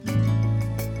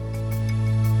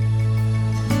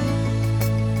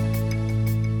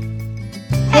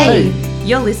Hey,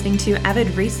 you're listening to Avid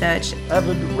Research.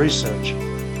 Avid Research.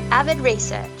 Avid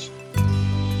Research.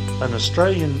 An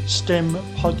Australian STEM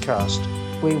podcast.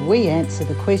 Where we answer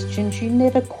the questions you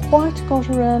never quite got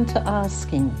around to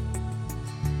asking.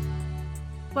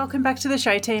 Welcome back to the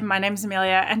show, team. My name's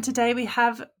Amelia, and today we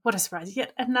have, what a surprise,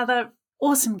 yet another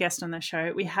awesome guest on the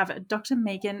show. We have Dr.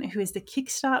 Megan, who is the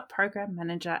Kickstart Program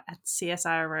Manager at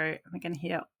CSIRO, and we're going to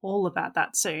hear all about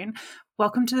that soon.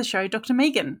 Welcome to the show, Dr.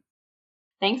 Megan.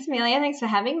 Thanks, Amelia. Thanks for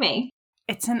having me.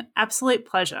 It's an absolute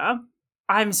pleasure.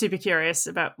 I'm super curious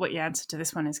about what your answer to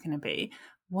this one is going to be.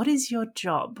 What is your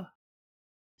job?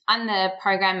 I'm the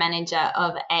program manager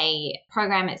of a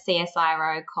program at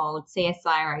CSIRO called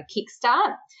CSIRO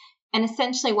Kickstart. And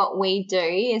essentially what we do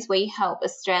is we help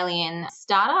Australian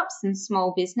startups and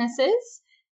small businesses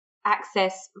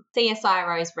access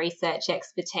CSIRO's research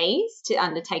expertise to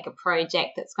undertake a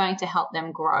project that's going to help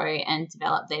them grow and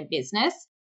develop their business.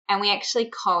 And we actually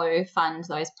co-fund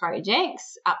those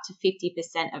projects up to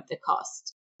 50% of the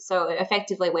cost. So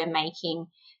effectively, we're making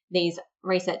these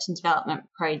research and development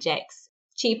projects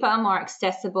cheaper, more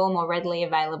accessible, more readily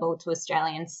available to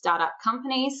Australian startup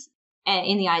companies, and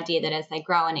in the idea that as they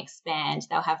grow and expand,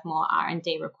 they'll have more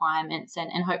R&D requirements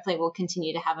and hopefully we'll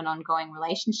continue to have an ongoing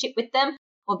relationship with them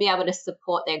or be able to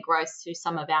support their growth through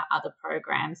some of our other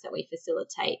programs that we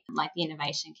facilitate, like the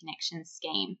Innovation Connection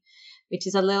Scheme, which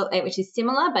is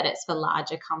similar, but it's for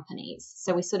larger companies.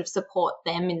 So we sort of support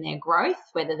them in their growth,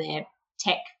 whether they're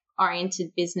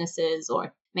tech-oriented businesses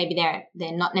or maybe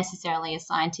they're not necessarily a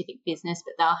scientific business,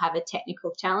 but they'll have a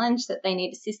technical challenge that they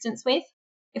need assistance with.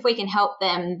 If we can help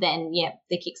them, then,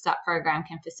 the Kickstart program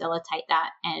can facilitate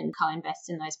that and co-invest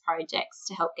in those projects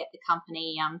to help get the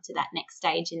company to that next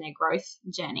stage in their growth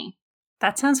journey.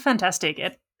 That sounds fantastic.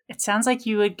 It sounds like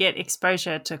you would get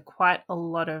exposure to quite a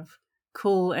lot of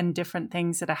cool and different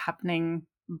things that are happening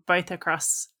both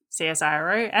across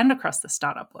CSIRO and across the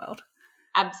startup world.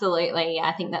 Absolutely.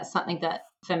 I think that's something that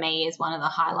for me is one of the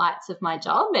highlights of my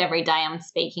job. Every day I'm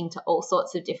speaking to all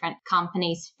sorts of different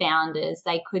companies, founders.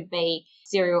 They could be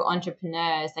serial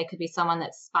entrepreneurs. They could be someone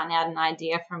that spun out an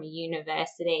idea from a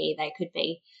university. They could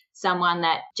be someone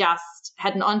that just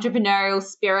had an entrepreneurial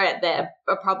spirit, that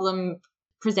a problem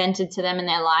presented to them in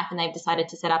their life and they've decided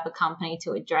to set up a company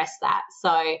to address that.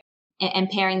 So, and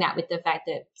pairing that with the fact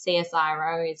that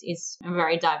CSIRO is a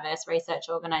very diverse research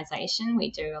organisation. We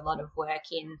do a lot of work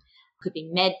in, could be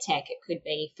med tech, it could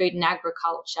be food and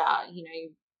agriculture,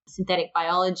 synthetic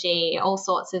biology, all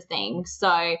sorts of things.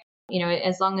 So,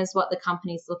 as long as what the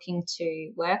company's looking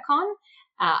to work on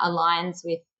aligns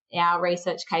with our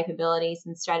research capabilities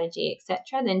and strategy,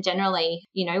 etc., then generally,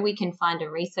 we can find a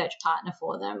research partner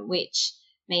for them, which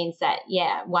means that,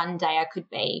 one day I could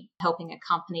be helping a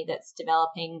company that's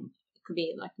developing, it could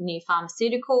be like a new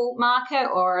pharmaceutical market,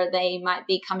 or they might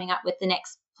be coming up with the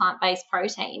next plant-based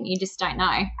protein. You just don't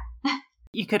know.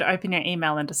 You could open your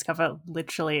email and discover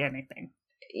literally anything.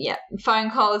 Yeah,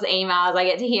 phone calls, emails. I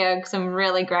get to hear some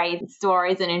really great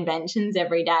stories and inventions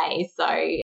every day. So,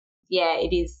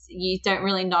 it is. You don't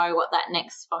really know what that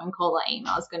next phone call or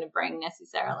email is going to bring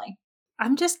necessarily.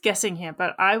 I'm just guessing here,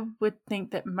 but I would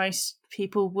think that most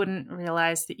people wouldn't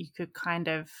realize that you could kind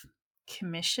of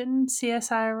commission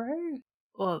CSIRO.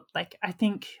 Or I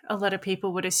think a lot of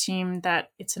people would assume that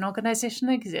it's an organization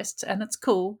that exists and it's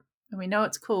cool, and we know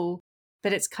it's cool,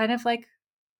 but it's kind of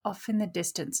off in the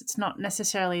distance. It's not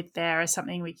necessarily there as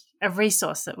something a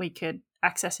resource that we could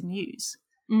access and use.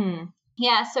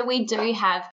 Yeah, so we do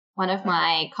have one of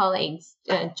my colleagues,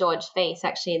 George Feast,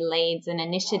 actually leads an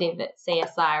initiative at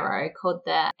CSIRO called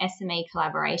the SME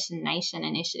Collaboration Nation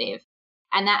Initiative.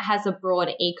 And that has a broad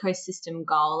ecosystem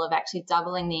goal of actually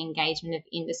doubling the engagement of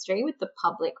industry with the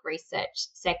public research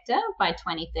sector by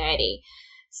 2030.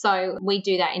 So we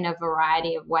do that in a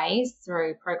variety of ways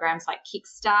through programs like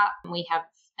Kickstart. We have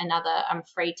another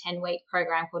free 10-week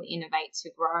program called Innovate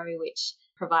to Grow, which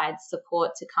provides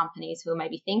support to companies who are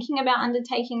maybe thinking about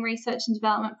undertaking research and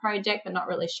development project but not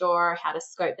really sure how to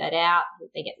scope that out.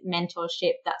 They get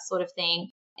mentorship, that sort of thing.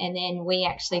 And then we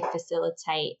actually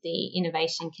facilitate the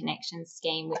Innovation Connection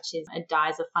Scheme, which is a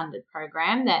DISA-funded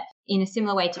program that, in a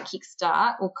similar way to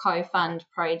Kickstart, will co-fund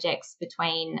projects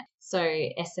between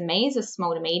SMEs, a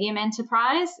small to medium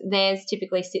enterprise. Theirs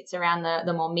typically sits around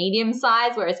the more medium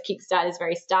size, whereas Kickstart is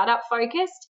very startup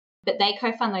focused. But they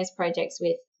co-fund those projects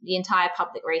with the entire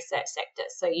public research sector.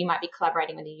 So you might be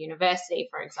collaborating with a university,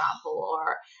 for example,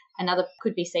 or another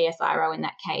could be CSIRO in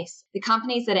that case. The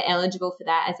companies that are eligible for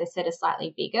that, as I said, are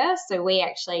slightly bigger. So we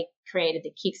actually created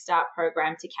the Kickstart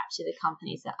program to capture the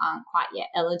companies that aren't quite yet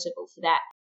eligible for that.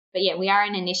 But yeah, we are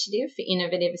an initiative for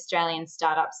innovative Australian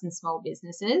startups and small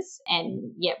businesses.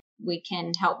 And yep, we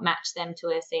can help match them to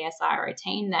a CSIRO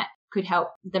team that could help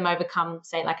them overcome,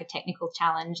 say, like a technical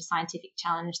challenge, a scientific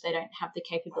challenge they don't have the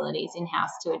capabilities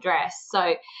in-house to address.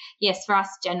 So yes, for us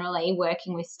generally,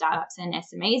 working with startups and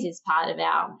SMEs is part of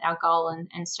our goal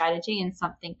and strategy, and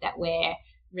something that we're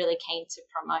really keen to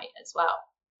promote as well.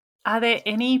 Are there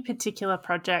any particular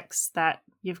projects that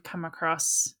you've come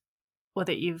across or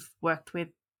that you've worked with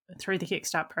through the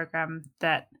Kickstart program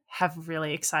that have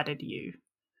really excited you?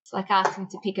 It's like asking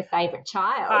to pick a favourite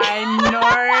child. I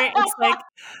know. It's like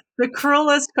the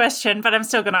cruelest question, but I'm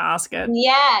still going to ask it.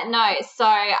 Yeah, no. So,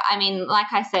 I mean, like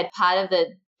I said, part of the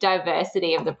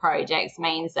diversity of the projects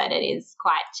means that it is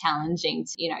quite challenging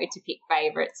to pick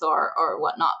favourites or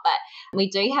whatnot. But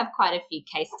we do have quite a few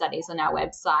case studies on our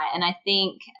website. And I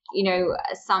think,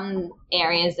 some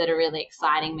areas that are really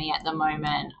exciting me at the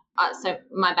moment. So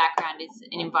my background is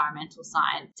an environmental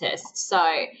scientist, so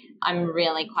I'm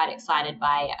really quite excited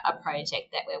by a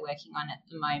project that we're working on at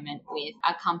the moment with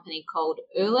a company called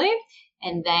Ulu,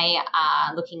 and they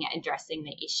are looking at addressing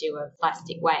the issue of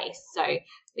plastic waste. So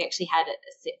we actually had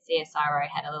CSIRO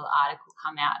had a little article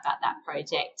come out about that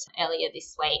project earlier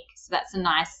this week. So that's a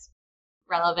nice,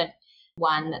 relevant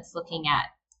one that's looking at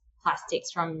plastics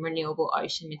from renewable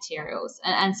ocean materials.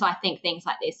 And so I think things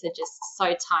like this are just so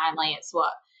timely. It's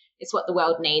what the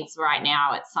world needs right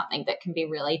now. It's something that can be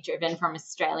really driven from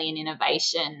Australian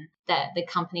innovation. That the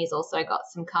company's also got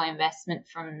some co-investment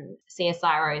from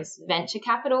CSIRO's venture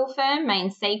capital firm, Main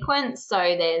Sequence. So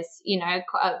there's,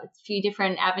 a few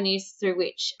different avenues through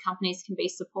which companies can be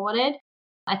supported.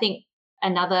 I think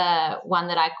another one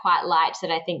that I quite liked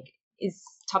that I think is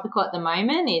topical at the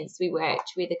moment is we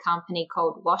worked with a company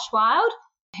called Washwild,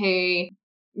 who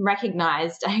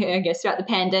recognised, I guess, throughout the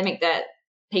pandemic that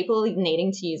people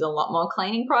needing to use a lot more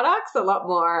cleaning products, a lot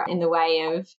more in the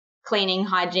way of cleaning,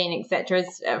 hygiene, etc.,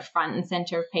 is front and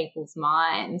centre of people's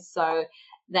minds. So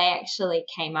they actually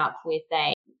came up with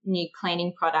a new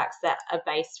cleaning products that are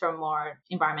based from more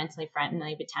environmentally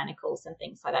friendly botanicals and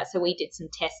things like that. So we did some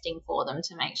testing for them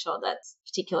to make sure that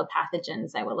particular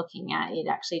pathogens they were looking at, it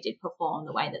actually did perform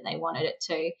the way that they wanted it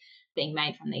to, being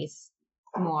made from these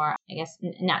more, I guess,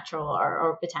 natural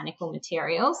or botanical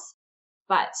materials.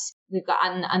 But we've got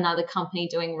another company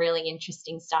doing really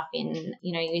interesting stuff in,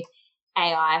 with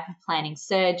AI for planning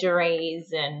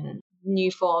surgeries and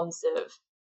new forms of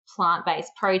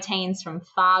plant-based proteins from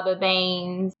faba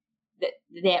beans.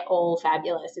 They're all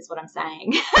fabulous is what I'm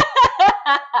saying.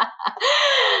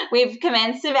 We've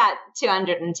commenced about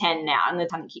 210 now, and the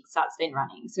time Kickstart's been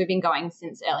running. So we've been going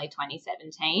since early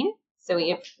 2017. So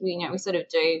we sort of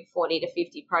do 40 to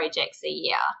 50 projects a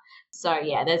year. So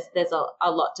yeah, there's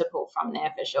a lot to pull from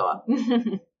there for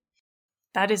sure.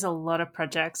 That is a lot of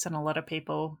projects and a lot of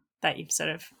people that you've sort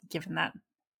of given that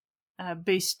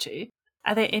boost to.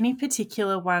 Are there any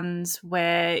particular ones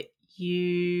where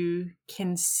you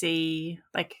can see,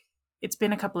 like, it's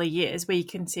been a couple of years where you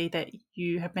can see that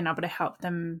you have been able to help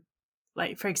them,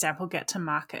 like, for example, get to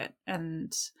market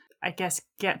and I guess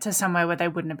get to somewhere where they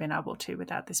wouldn't have been able to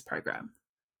without this program?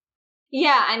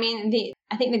 Yeah, I mean,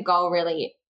 I think the goal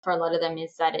really for a lot of them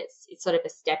is that it's sort of a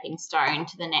stepping stone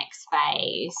to the next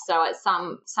phase. So it's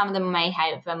some of them may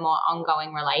have a more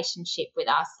ongoing relationship with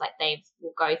us, like they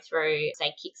will go through,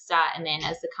 say, Kickstart, and then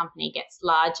as the company gets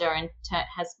larger and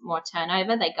has more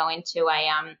turnover, they go into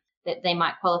that they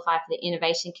might qualify for the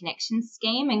Innovation Connection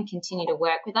scheme and continue to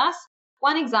work with us.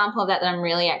 One example of that I'm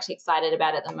really actually excited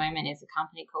about at the moment is a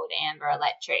company called Amber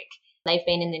Electric. They've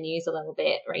been in the news a little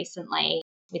bit recently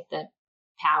with the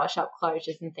power shop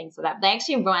closures and things like that. They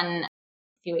actually won, a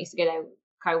few weeks ago, they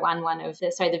co-won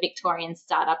the Victorian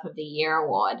Startup of the Year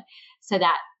award. So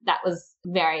that was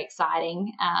very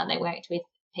exciting. They worked with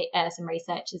some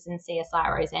researchers in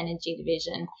CSIRO's energy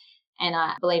division, and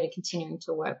I believe are continuing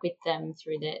to work with them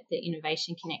through the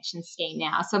Innovation Connection scheme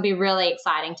now. So it'll be really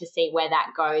exciting to see where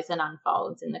that goes and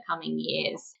unfolds in the coming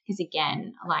years. Because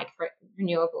again, like for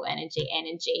renewable energy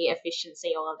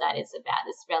efficiency, all of that is about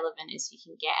as relevant as you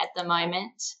can get at the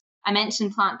moment. I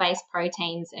mentioned plant-based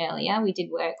proteins earlier. We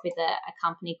did work with a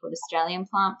company called Australian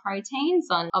Plant Proteins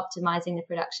on optimizing the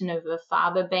production of a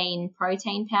faba bean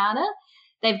protein powder.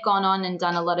 They've gone on and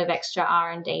done a lot of extra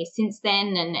R&D since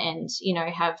then and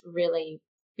have really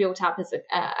built up as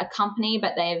a company,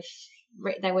 but they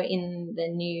were in the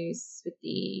news with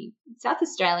the South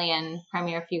Australian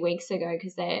Premier a few weeks ago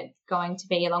because they're going to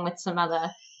be, along with some other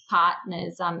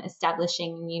partners,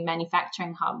 establishing new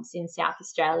manufacturing hubs in South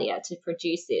Australia to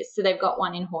produce this. So they've got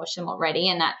one in Horsham already,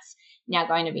 and that's now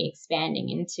going to be expanding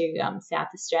into South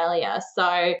Australia.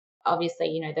 So obviously,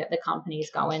 you know, the companies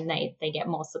go and they get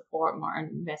more support, more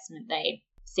investment, they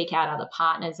seek out other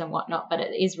partners and whatnot. But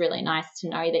it is really nice to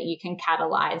know that you can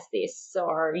catalyze this,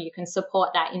 or you can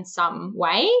support that in some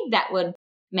way that would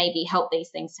maybe help these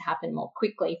things to happen more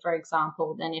quickly, for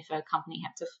example, than if a company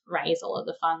had to raise all of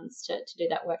the funds to do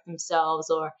that work themselves,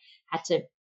 or had to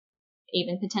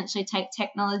even potentially take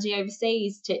technology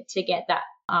overseas to get that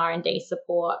R&D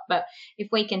support. But if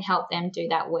we can help them do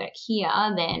that work here,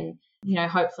 then, you know,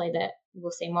 hopefully that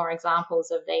we'll see more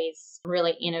examples of these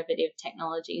really innovative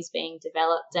technologies being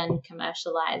developed and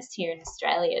commercialized here in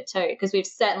Australia too, because we've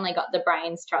certainly got the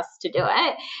brains trust to do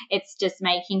it. It's just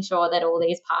making sure that all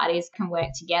these parties can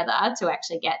work together to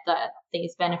actually get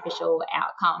these beneficial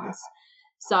outcomes.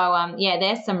 So,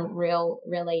 there's some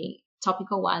really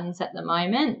topical ones at the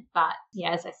moment, but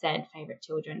yeah, as I said, favourite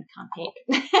children, can't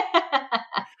pick.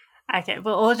 Okay,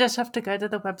 we'll all just have to go to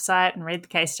the website and read the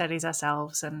case studies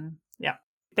ourselves, and yeah,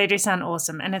 they do sound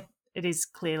awesome, and it is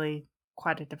clearly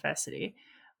quite a diversity.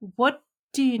 What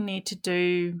do you need to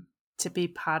do to be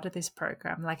part of this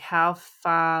program? Like, how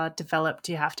far developed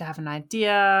do you have to have an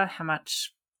idea? How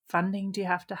much funding do you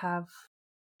have to have?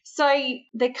 So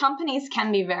the companies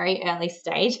can be very early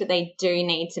stage, but they do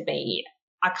need to be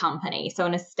a company, so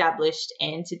an established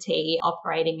entity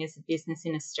operating as a business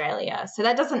in Australia. So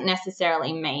that doesn't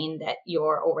necessarily mean that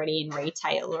you're already in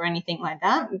retail or anything like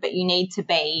that, but you need to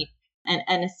be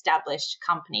an established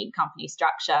company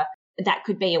structure. That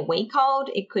could be a week old,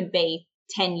 it could be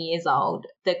 10 years old.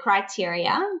 The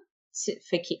criteria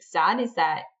for Kickstart is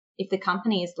that if the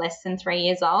company is less than 3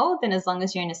 years old, then as long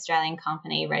as you're an Australian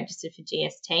company registered for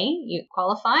GST, you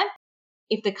qualify.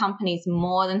 If the company is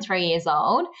more than 3 years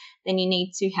old, then you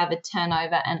need to have a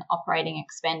turnover and operating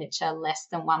expenditure less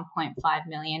than 1.5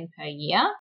 million per year.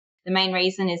 The main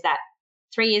reason is that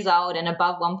 3 years old and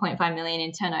above 1.5 million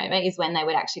in turnover is when they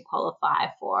would actually qualify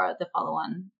for the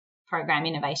follow-on program,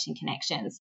 Innovation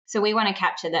Connections. So we want to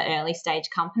capture the early stage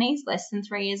companies less than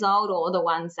 3 years old, or the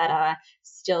ones that are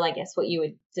still, I guess,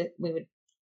 we would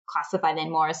classify then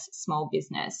more as small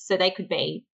business. So they could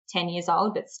be 10 years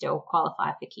old but still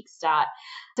qualify for Kickstart.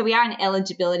 So we are an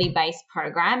eligibility-based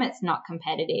program. It's not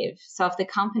competitive. So if the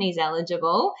company is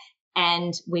eligible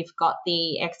and we've got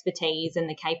the expertise and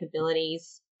the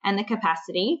capabilities and the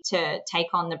capacity to take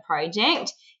on the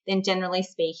project, then generally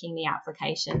speaking, the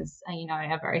applications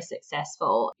are very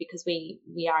successful, because we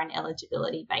are an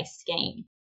eligibility-based scheme.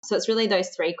 So it's really those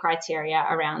three criteria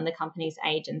around the company's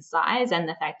age and size, and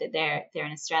the fact that they're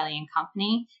an Australian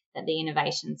company, that the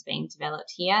innovation's being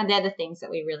developed here. They're the things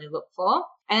that we really look for.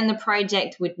 And the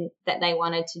project that they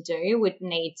wanted to do would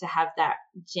need to have that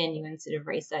genuine sort of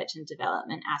research and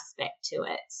development aspect to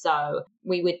it. So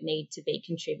we would need to be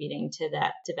contributing to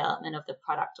that development of the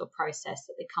product or process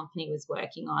that the company was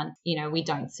working on. You know, we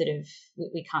don't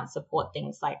we can't support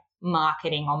things like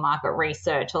marketing or market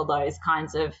research or those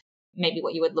kinds of maybe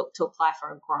what you would look to apply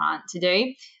for a grant to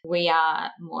do. We are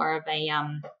more of a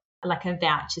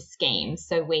voucher scheme.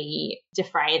 So we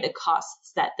defray the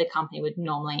costs that the company would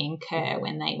normally incur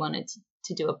when they wanted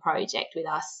to do a project with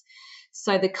us.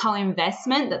 So the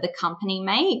co-investment that the company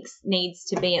makes needs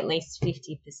to be at least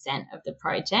 50% of the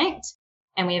project.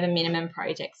 And we have a minimum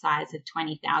project size of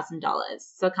 $20,000.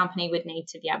 So a company would need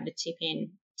to be able to chip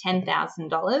in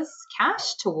 $10,000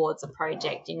 cash towards a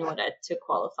project in order to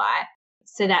qualify.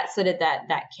 So that's sort of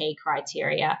that key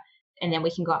criteria. And then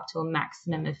we can go up to a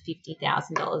maximum of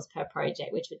 $50,000 per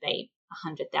project, which would be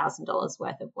 $100,000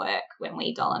 worth of work when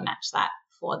we dollar match that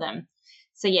for them.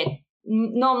 So yeah,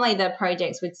 normally the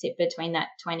projects would sit between that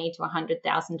 $20,000 to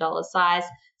 $100,000 size.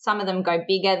 Some of them go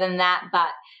bigger than that, but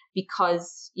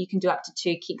because you can do up to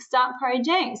 2 Kickstart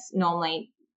projects,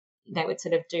 normally they would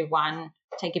sort of do one,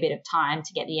 take a bit of time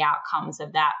to get the outcomes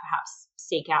of that, perhaps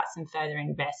seek out some further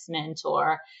investment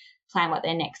or plan what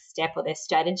their next step or their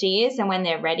strategy is. And when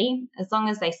they're ready, as long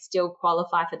as they still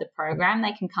qualify for the program,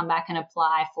 they can come back and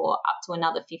apply for up to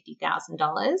another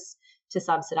 $50,000 to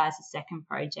subsidise a second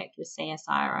project with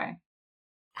CSIRO.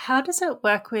 How does it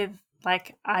work with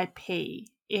like IP?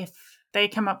 If they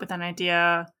come up with an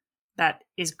idea that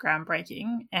is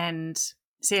groundbreaking and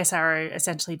CSIRO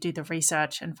essentially do the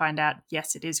research and find out,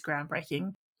 yes, it is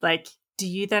groundbreaking, like, do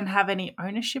you then have any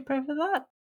ownership over that?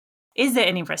 Is there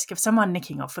any risk of someone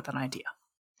nicking off with an idea?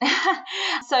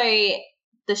 So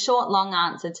the short, long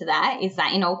answer to that is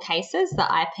that in all cases, the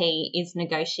IP is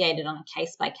negotiated on a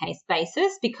case-by-case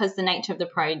basis, because the nature of the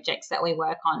projects that we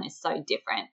work on is so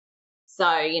different.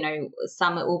 So,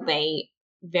 some it will be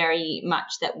very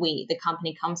much that the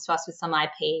company comes to us with some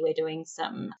IP, we're doing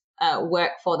some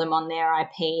work for them on their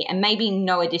IP, and maybe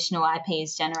no additional IP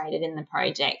is generated in the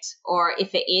project. Or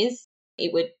if it is,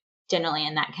 it would generally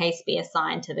in that case be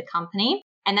assigned to the company.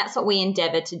 And that's what we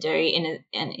endeavour to do in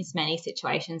as many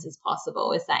situations as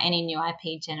possible, is that any new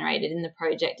IP generated in the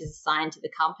project is assigned to the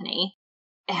company.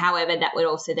 However, that would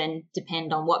also then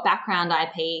depend on what background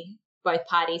IP both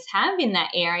parties have in that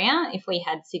area. If we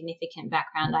had significant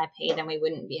background IP, then we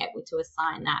wouldn't be able to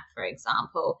assign that, for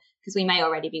example, because we may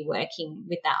already be working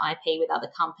with that IP with other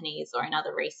companies or in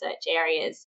other research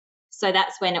areas. So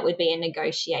that's when it would be a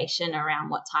negotiation around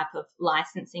what type of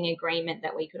licensing agreement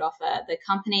that we could offer the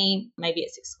company. Maybe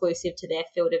it's exclusive to their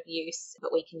field of use,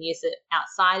 but we can use it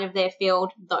outside of their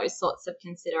field, those sorts of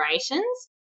considerations.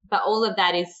 But all of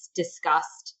that is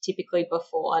discussed typically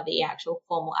before the actual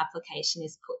formal application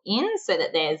is put in, so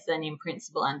that there's an in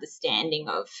principle understanding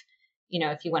of,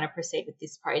 if you want to proceed with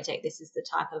this project, this is the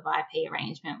type of IP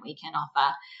arrangement we can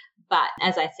offer. But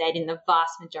as I said, in the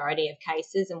vast majority of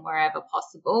cases and wherever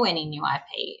possible, any new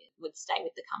IP would stay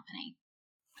with the company.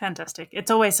 Fantastic.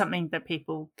 It's always something that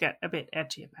people get a bit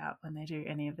edgy about when they do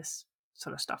any of this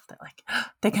sort of stuff. They're like,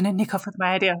 they're going to nick off with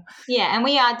my idea. Yeah, and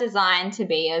we are designed to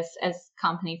be as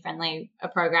company-friendly a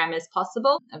program as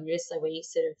possible. Obviously, we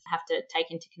sort of have to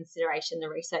take into consideration the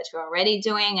research we're already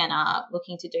doing and are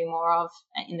looking to do more of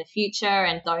in the future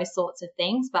and those sorts of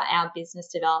things. But our business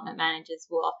development managers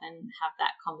will often have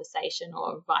that conversation,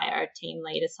 or via a team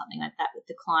lead or something like that, with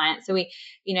the client. So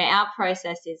our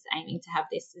process is aiming to have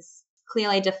this as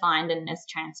clearly defined and as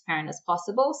transparent as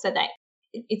possible, so that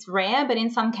it's rare, but in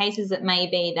some cases it may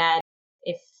be that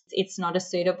if it's not a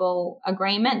suitable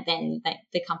agreement, then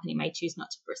the company may choose not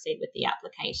to proceed with the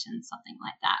application, something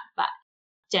like that. But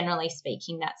generally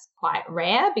speaking, that's quite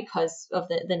rare because of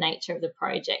the nature of the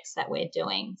projects that we're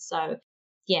doing. So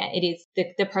yeah, it is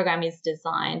the program is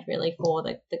designed really for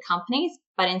the companies.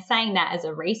 But in saying that, as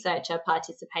a researcher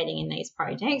participating in these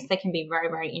projects, they can be very,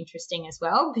 very interesting as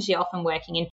well, because you're often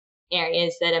working in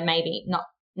areas that are maybe not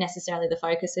necessarily the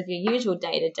focus of your usual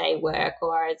day-to-day work,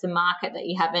 or it's a market that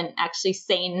you haven't actually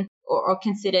seen or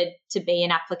considered to be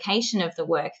an application of the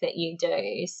work that you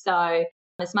do. So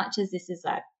as much as this is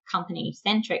a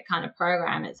company-centric kind of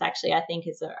program, it's actually, I think,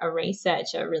 as a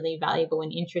researcher, really valuable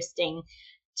and interesting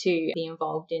to be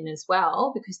involved in as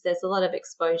well, because there's a lot of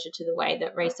exposure to the way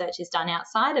that research is done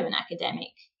outside of an academic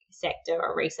sector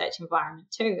or research environment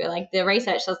too. Like, the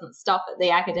research doesn't stop at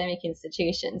the academic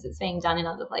institutions, it's being done in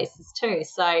other places too.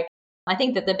 So I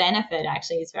think that the benefit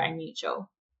actually is very mutual.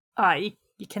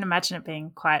 You can imagine it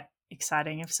being quite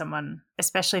exciting if someone,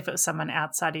 especially if it was someone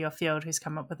outside of your field who's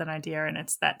come up with an idea and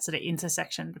it's that sort of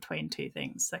intersection between two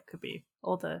things, that could be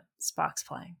all the sparks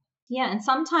flying. Yeah, and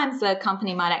sometimes the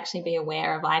company might actually be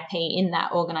aware of IP in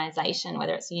that organisation,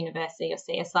 whether it's a university or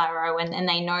CSIRO, and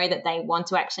they know that they want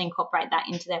to actually incorporate that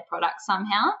into their product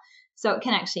somehow. So it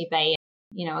can actually be,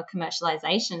 a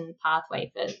commercialisation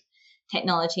pathway for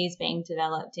technologies being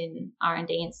developed in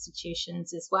R&D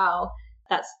institutions as well.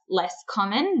 That's less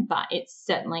common, but it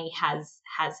certainly has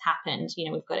happened.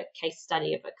 We've got a case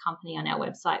study of a company on our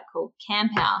website called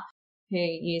CAMPOW, who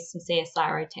used some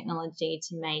CSIRO technology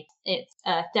to make its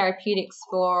therapeutics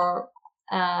for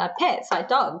pets, like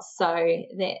dogs. So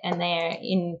they're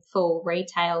in full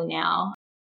retail now.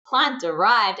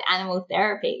 Plant-derived animal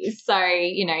therapies. So,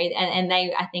 and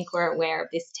they, I think, were aware of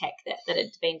this tech that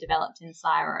had been developed in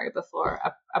CSIRO before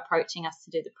approaching us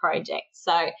to do the project.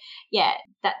 So, yeah,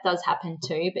 that does happen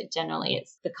too, but generally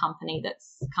it's the company that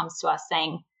comes to us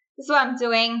saying, this is what I'm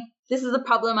doing, this is the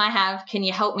problem I have, can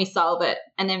you help me solve it?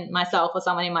 And then myself or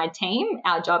someone in my team,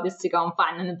 our job is to go and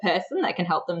find them the person that can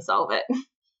help them solve it.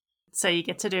 So you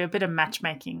get to do a bit of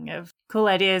matchmaking of cool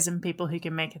ideas and people who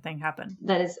can make a thing happen.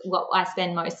 That is what I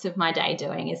spend most of my day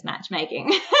doing, is matchmaking.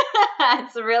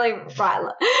 It's really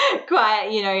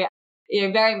quite,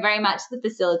 very, very much the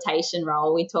facilitation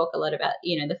role. We talk a lot about,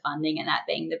 the funding and that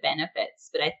being the benefits,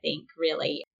 but I think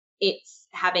really it's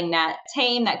having that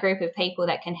team, that group of people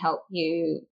that can help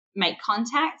you make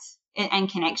contact and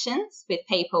connections with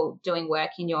people doing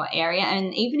work in your area.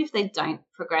 And even if they don't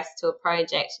progress to a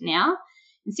project now,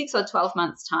 in 6 or 12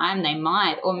 months' time, they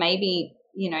might, or maybe,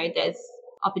 there's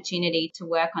opportunity to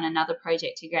work on another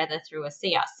project together through a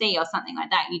CRC or something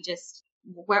like that.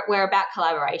 We're about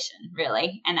collaboration,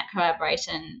 really, and that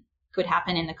collaboration could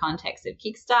happen in the context of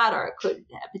Kickstart, or it could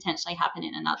potentially happen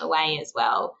in another way as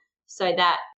well. So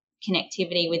that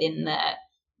connectivity within the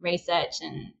research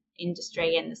and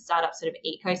industry and the startup sort of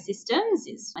ecosystems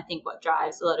is, I think, what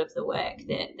drives a lot of the work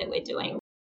that we're doing.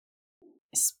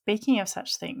 Speaking of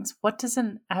such things, what does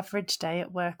an average day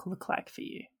at work look like for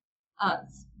you? Oh,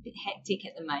 it's a bit hectic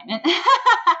at the moment.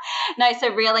 No,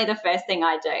 so really the first thing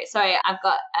I do, so I've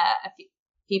got a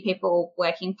few people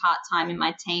working part-time in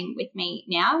my team with me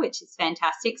now, which is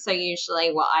fantastic. So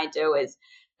usually what I do is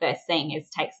first thing is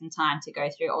take some time to go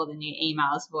through all the new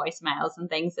emails, voicemails and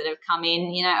things that have come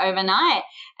in, overnight,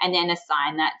 and then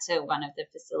assign that to one of the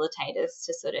facilitators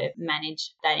to sort of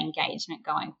manage that engagement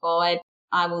going forward.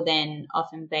 I will then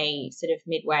often be sort of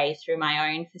midway through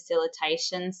my own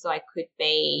facilitation. So I could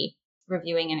be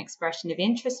reviewing an expression of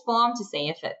interest form to see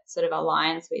if it sort of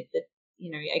aligns with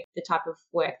the type of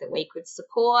work that we could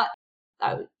support.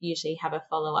 I would usually have a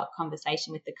follow-up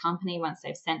conversation with the company once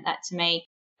they've sent that to me.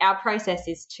 Our process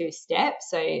is 2 steps.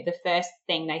 So the first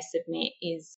thing they submit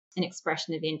is an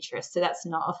expression of interest. So that's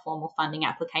not a formal funding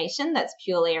application. That's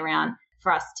purely around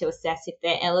for us to assess if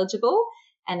they're eligible.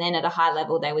 And then at a high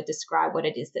level, they would describe what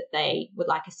it is that they would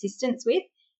like assistance with.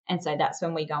 And so that's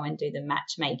when we go and do the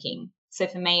matchmaking. So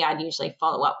for me, I'd usually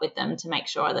follow up with them to make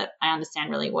sure that I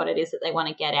understand really what it is that they want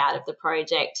to get out of the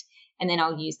project. And then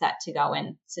I'll use that to go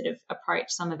and sort of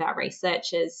approach some of our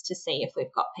researchers to see if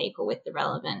we've got people with the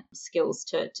relevant skills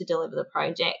to deliver the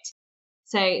project.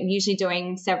 So usually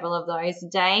doing several of those a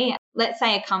day. Let's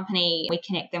say a company, we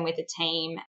connect them with a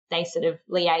team, they sort of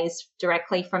liaise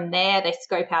directly from there. They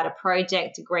scope out a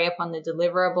project, agree upon the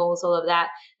deliverables, all of that.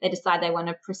 They decide they want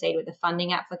to proceed with a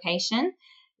funding application.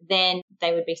 Then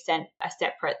they would be sent a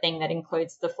separate thing that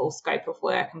includes the full scope of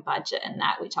work and budget and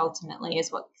that, which ultimately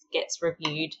is what gets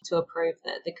reviewed to approve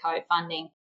the co-funding.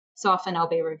 So often I'll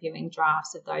be reviewing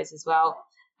drafts of those as well.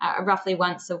 Roughly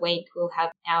once a week, we'll have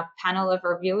our panel of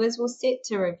reviewers will sit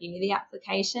to review the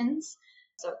applications.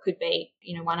 So it could be,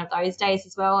 one of those days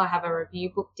as well. I have a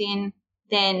review booked in.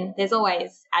 Then there's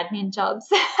always admin jobs.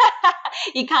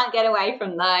 You can't get away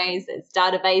from those. There's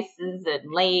databases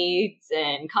and leads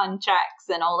and contracts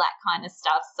and all that kind of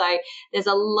stuff. So there's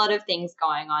a lot of things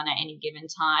going on at any given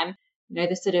time.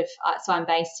 So I'm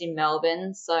based in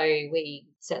Melbourne, so we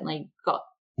certainly got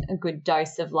a good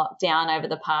dose of lockdown over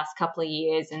the past couple of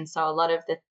years. And so a lot of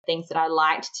the things that I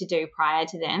liked to do prior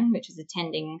to then, which was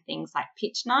attending things like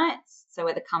pitch nights, so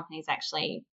where the companies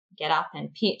actually get up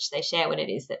and pitch, they share what it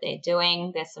is that they're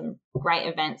doing. There's some great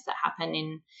events that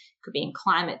happen could be in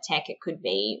climate tech, it could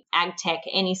be ag tech,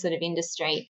 any sort of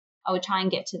industry. I would try and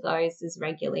get to those as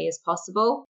regularly as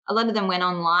possible. A lot of them went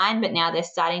online, but now they're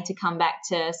starting to come back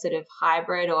to sort of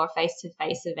hybrid or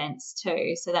face-to-face events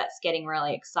too. So that's getting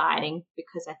really exciting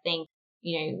because I think,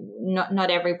 not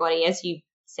everybody, as you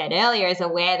said earlier, is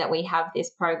aware that we have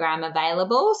this program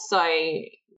available. So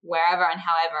wherever and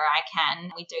however I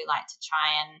can, we do like to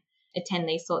try and attend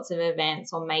these sorts of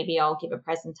events, or maybe I'll give a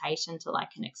presentation to like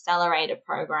an accelerator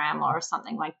program or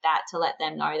something like that to let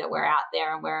them know that we're out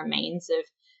there and we're a means of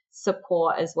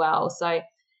support as well. So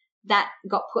that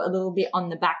got put a little bit on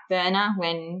the back burner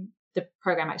when the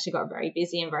program actually got very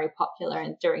busy and very popular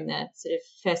and during the sort of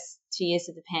first 2 years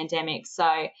of the pandemic.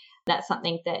 So that's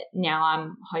something that now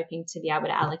I'm hoping to be able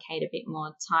to allocate a bit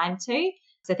more time to.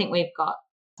 So I think we've got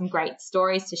some great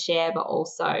stories to share, but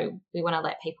also we want to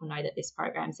let people know that this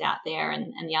program's out there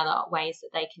and the other ways that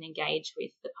they can engage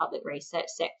with the public research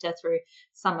sector through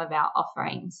some of our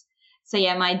offerings. So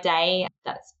yeah, my day,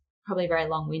 that's probably a very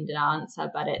long-winded answer,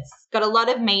 but it's got a lot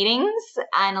of meetings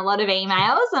and a lot of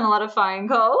emails and a lot of phone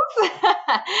calls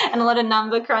and a lot of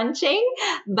number crunching.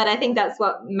 But I think that's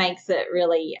what makes it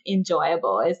really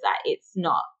enjoyable, is that it's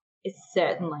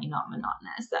certainly not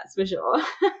monotonous, that's for sure.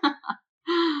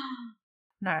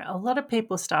 No, a lot of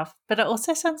people stuff, but it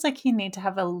also sounds like you need to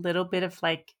have a little bit of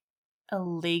like a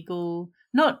legal,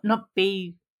 not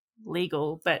be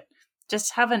legal, but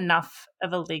just have enough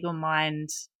of a legal mind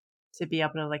to be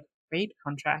able to like read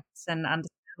contracts and understand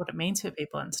what it means for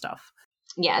people and stuff.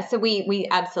 Yeah, so we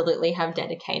absolutely have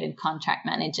dedicated contract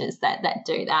managers that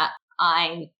do that.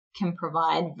 I can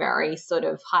provide very sort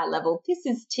of high level, this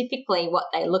is typically what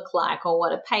they look like or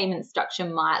what a payment structure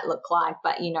might look like.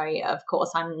 But, of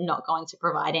course, I'm not going to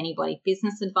provide anybody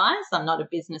business advice. I'm not a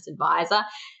business advisor.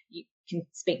 You can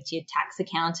speak to your tax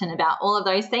accountant about all of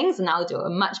those things and they'll do a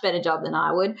much better job than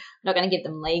I would. I'm not going to give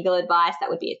them legal advice. That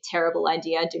would be a terrible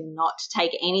idea. Do not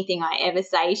take anything I ever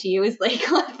say to you as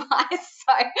legal advice.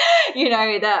 So,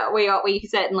 that we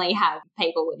certainly have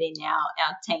people within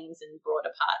our teams and broader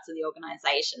parts of the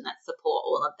organisation that support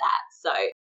all of that. So,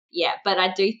 yeah, but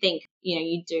I do think,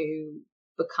 you do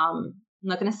become, I'm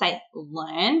not going to say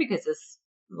learn, because there's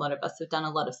a lot of us have done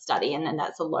a lot of study, and then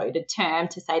that's a loaded term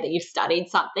to say that you've studied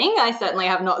something. I certainly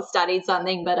have not studied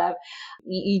something, but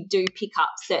you do pick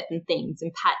up certain things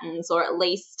and patterns, or at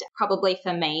least probably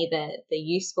for me, the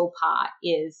useful part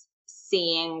is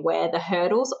seeing where the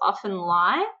hurdles often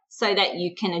lie so that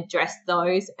you can address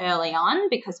those early on,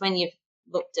 because when you've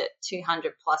looked at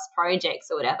 200 plus projects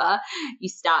or whatever, you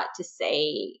start to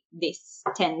see this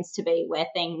tends to be where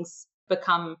things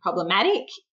become problematic,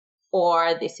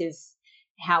 or this is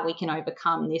how we can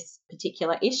overcome this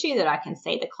particular issue that I can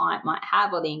see the client might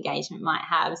have or the engagement might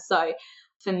have. So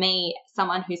for me,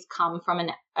 someone who's come from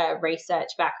a research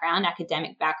background,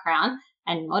 academic background,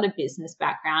 and not a business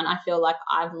background, I feel like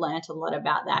I've learnt a lot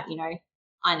about that.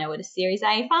 I know what a Series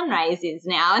A fundraise is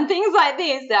now and things like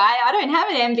this. I don't have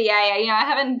an MBA.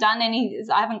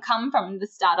 I haven't come from the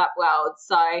startup world.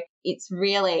 So it's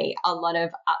really a lot of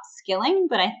upskilling,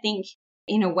 but I think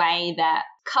in a way that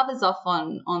covers off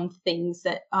on things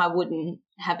that I wouldn't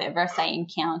have ever, say,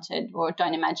 encountered or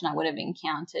don't imagine I would have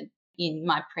encountered in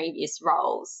my previous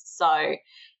roles. So,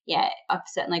 yeah, I've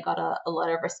certainly got a lot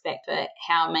of respect for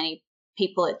how many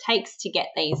people it takes to get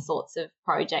these sorts of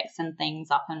projects and things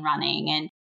up and running. And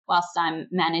whilst I'm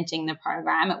managing the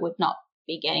program, it would not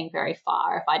be getting very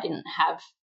far if I didn't have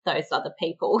those other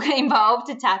people involved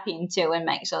to tap into and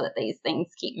make sure that these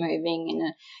things keep moving in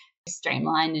a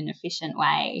streamlined and efficient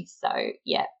way. So,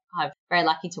 yeah, I'm very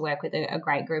lucky to work with a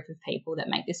great group of people that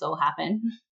make this all happen.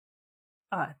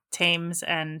 Teams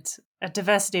and a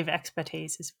diversity of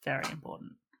expertise is very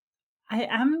important. I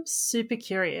am super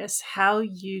curious how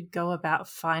you go about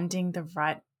finding the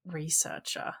right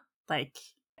researcher. Like,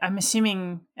 I'm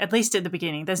assuming, at least at the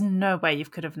beginning, there's no way you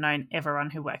could have known everyone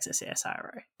who works at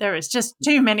CSIRO. There is just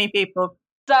too many people.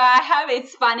 So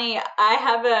it's funny, I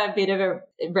have a bit of a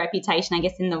reputation, I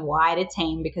guess, in the wider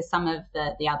team because some of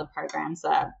the other programs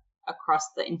are across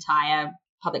the entire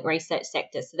public research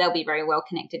sector. So they'll be very well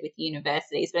connected with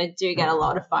universities. But I do get a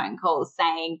lot of phone calls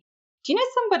saying, do you know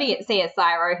somebody at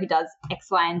CSIRO who does X,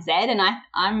 Y, and Z? And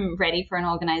I'm ready for an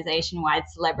organisation-wide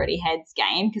celebrity heads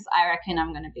game because I reckon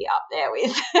I'm going to be up there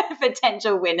with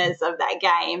potential winners of that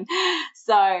game.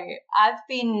 So I've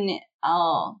been,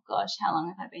 how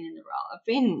long have I been in the role? I've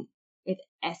been with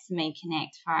SME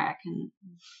Connect for, I reckon,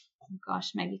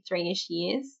 maybe 3-ish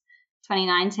years,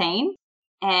 2019.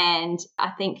 And I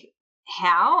think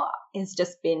how has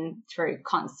just been through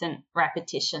constant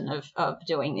repetition of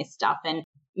doing this stuff and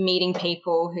meeting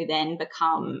people who then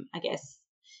become, I guess,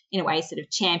 in a way, sort of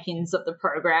champions of the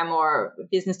program or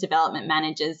business development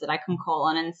managers that I can call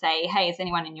on and say, hey, is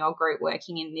anyone in your group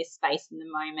working in this space in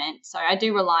the moment? So I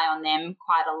do rely on them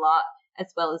quite a lot,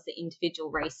 as well as the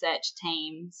individual research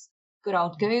teams. Good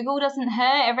old Google doesn't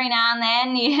hurt every now and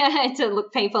then to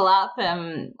look people up,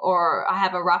 or I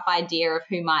have a rough idea of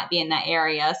who might be in that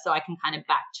area so I can kind of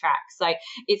backtrack. So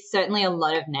it's certainly a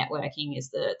lot of networking is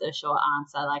the short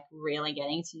answer, like really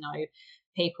getting to know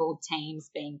people, teams,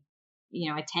 being,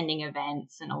 attending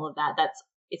events and all of that.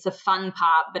 It's a fun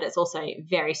part, but it's also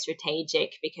very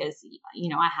strategic because,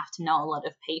 I have to know a lot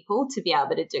of people to be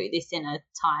able to do this in a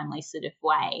timely sort of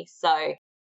way. So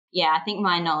yeah, I think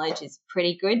my knowledge is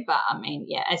pretty good, but I mean,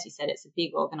 yeah, as you said, it's a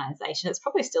big organisation. It's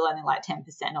probably still only like 10%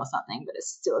 or something, but it's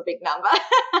still a big number.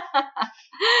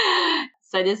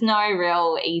 So there's no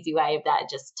real easy way of that.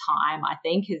 Just time, I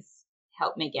think, has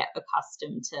helped me get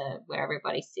accustomed to where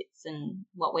everybody sits and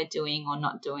what we're doing or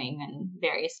not doing and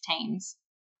various teams.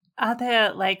 Are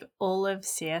there like all of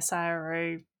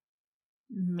CSIRO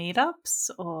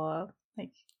meetups or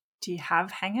like do you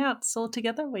have hangouts all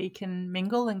together where you can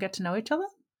mingle and get to know each other?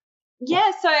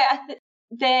 Yeah, so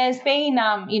there's been,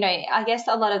 I guess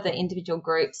a lot of the individual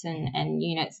groups and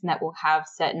units that will have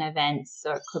certain events,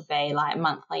 so it could be like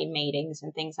monthly meetings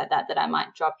and things like that I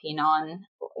might drop in on.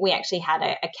 We actually had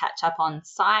a catch-up on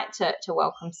site to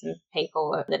welcome some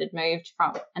people that had moved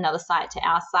from another site to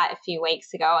our site a few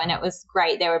weeks ago, and it was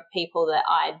great. There were people that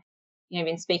I'd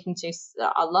been speaking to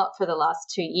a lot for the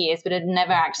last 2 years, but had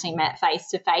never actually met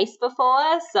face-to-face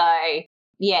before, so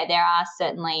yeah, there are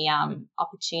certainly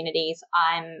opportunities.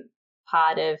 I'm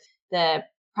part of the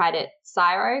Pride at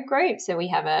CSIRO group, so we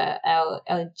have a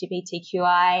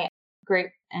LGBTQI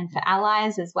group and for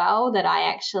allies as well that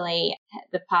I actually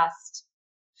the past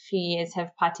few years have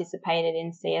participated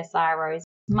in CSIRO's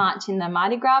March in the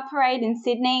Mardi Gras parade in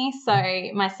Sydney. So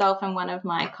myself and one of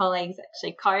my colleagues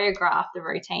actually choreographed the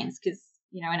routines because,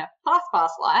 in a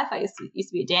past life, I used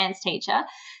to be a dance teacher.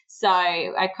 So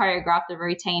I choreographed the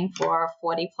routine for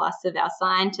 40 plus of our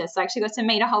scientists. I actually got to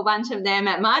meet a whole bunch of them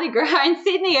at Mardi Gras in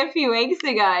Sydney a few weeks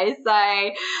ago. So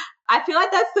I feel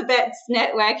like that's the best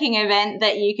networking event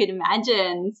that you could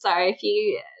imagine. So if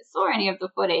you saw any of the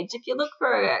footage, if you look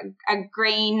for a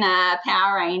green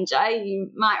Power Ranger,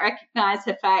 you might recognise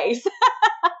her face.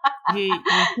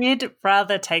 You did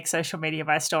rather take social media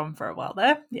by storm for a while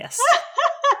there, yes.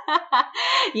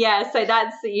 Yeah, so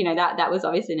that's, that was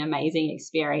obviously an amazing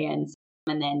experience.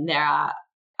 And then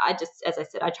as I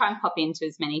said, I try and pop into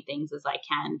as many things as I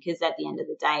can because at the end of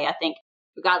the day, I think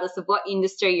regardless of what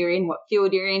industry you're in, what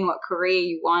field you're in, what career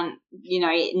you want,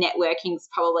 networking is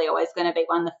probably always going to be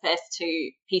one of the first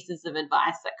two pieces of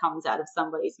advice that comes out of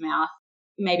somebody's mouth.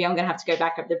 Maybe I'm going to have to go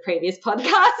back over the previous podcast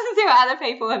and see what other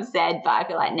people have said, but I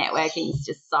feel like networking is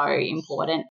just so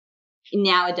important.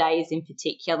 Nowadays in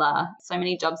particular, so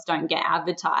many jobs don't get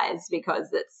advertised because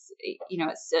it's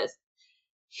just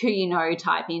who you know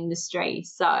type industry.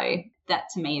 So that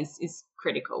to me is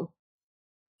critical.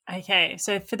 Okay,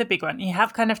 so for the big one, you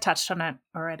have kind of touched on it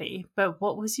already, but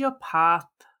what was your path,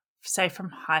 say, from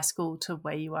high school to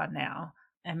where you are now?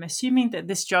 I'm assuming that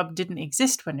this job didn't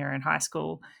exist when you were in high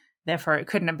school, therefore it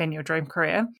couldn't have been your dream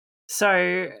career.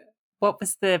 So what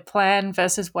was the plan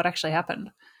versus what actually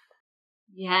happened?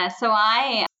 Yeah, so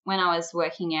when I was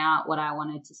working out what I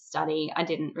wanted to study, I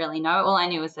didn't really know. All I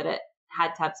knew was that it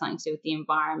had to have something to do with the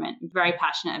environment. I'm very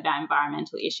passionate about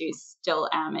environmental issues, still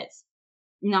am. It's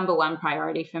number one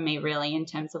priority for me, really, in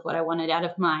terms of what I wanted out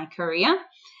of my career.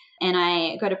 And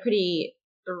I got a pretty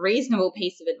reasonable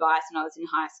piece of advice when I was in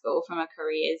high school from a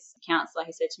careers counsellor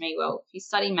who said to me, well, if you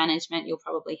study management, you'll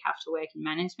probably have to work in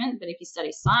management. But if you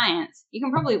study science, you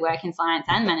can probably work in science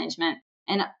and management.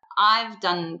 And I've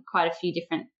done quite a few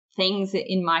different things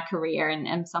in my career, and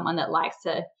I'm someone that likes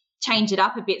to change it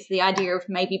up a bit. So the idea of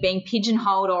maybe being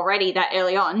pigeonholed already that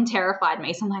early on terrified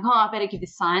me. So I'm like, I better give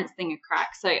this science thing a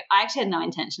crack. So I actually had no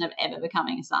intention of ever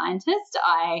becoming a scientist.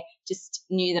 I just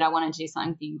knew that I wanted to do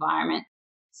something with the environment.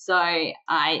 So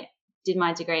I did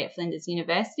my degree at Flinders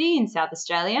University in South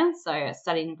Australia. So I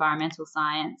studied environmental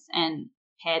science and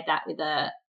paired that with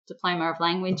a diploma of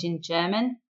language in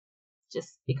German,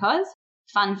 just because.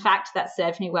 Fun fact, that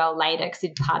served me well later because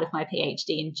it's part of my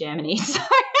PhD in Germany. So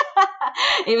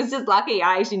it was just lucky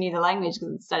I actually knew the language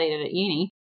because I studied it at uni.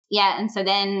 Yeah, and so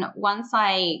then once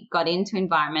I got into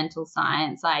environmental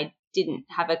science, I didn't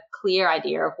have a clear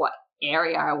idea of what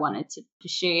area I wanted to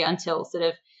pursue until sort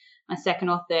of my second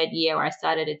or third year, where I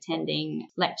started attending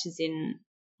lectures in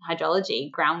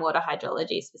hydrology, groundwater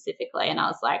hydrology specifically. And I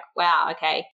was like, wow,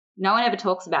 okay, no one ever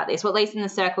talks about this. Well, at least in the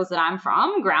circles that I'm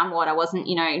from, groundwater wasn't,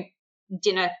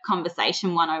 dinner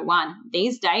conversation 101.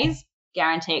 These days,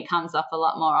 guarantee it comes up a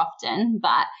lot more often,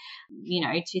 but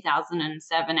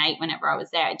 2007, 8, whenever I was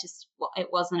there, it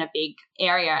wasn't a big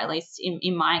area, at least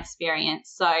in my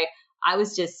experience. So I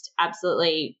was just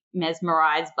absolutely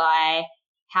mesmerized by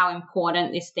how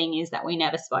important this thing is that we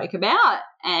never spoke about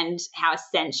and how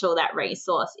essential that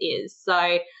resource is.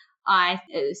 So I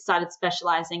started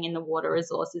specializing in the water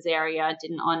resources area,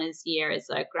 did an honors year as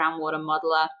a groundwater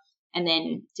modeler, and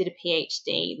then did a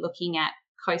PhD looking at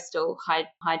coastal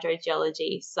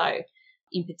hydrogeology. So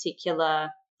in particular,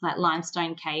 like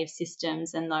limestone cave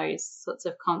systems and those sorts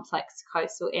of complex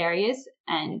coastal areas,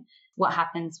 and what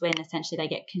happens when essentially they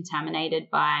get contaminated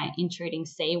by intruding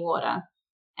seawater,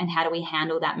 and how do we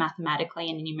handle that mathematically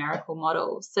in a numerical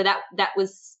model. So that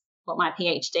was what my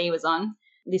PhD was on.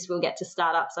 This will get to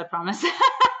startups, I promise.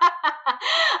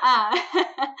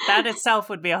 That itself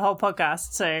would be a whole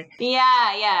podcast. So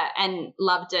yeah, and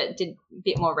loved it. Did a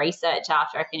bit more research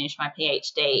after I finished my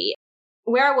PhD.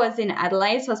 Where I was in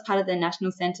Adelaide, so I was part of the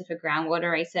National Centre for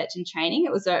Groundwater Research and Training.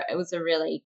 It was a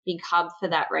really big hub for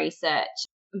that research.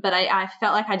 But I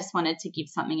felt like I just wanted to give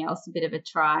something else a bit of a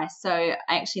try. So I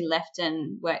actually left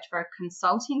and worked for a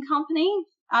consulting company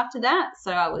after that.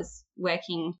 So I was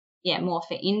working more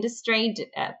for industry,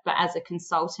 but as a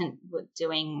consultant,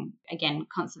 doing, again,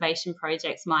 conservation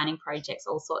projects, mining projects,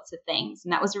 all sorts of things.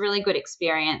 And that was a really good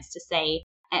experience to see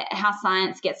how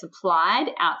science gets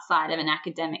applied outside of an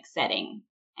academic setting.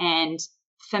 And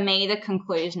for me, the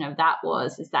conclusion of that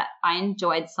is that I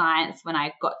enjoyed science when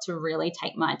I got to really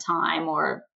take my time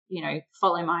or,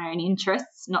 follow my own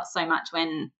interests, not so much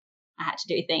when I had to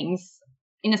do things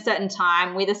in a certain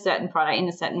time with a certain product in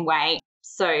a certain way.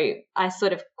 So I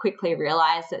sort of quickly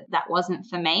realized that wasn't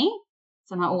for me.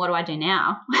 So I'm like, well, what do I do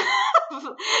now?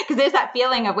 Because there's that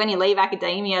feeling of when you leave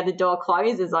academia, the door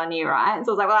closes on you, right?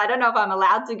 So I was like, well, I don't know if I'm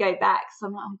allowed to go back. So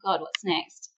I'm like, oh, God, what's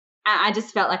next? I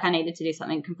just felt like I needed to do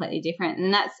something completely different.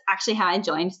 And that's actually how I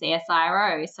joined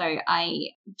CSIRO. So I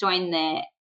joined their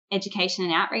education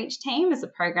and outreach team as a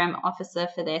program officer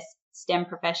for their STEM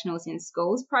Professionals in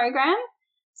Schools program.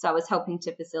 So I was helping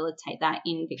to facilitate that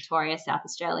in Victoria, South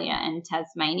Australia and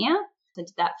Tasmania. So I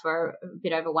did that for a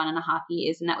bit over 1.5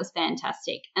 years, and that was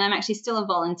fantastic. And I'm actually still a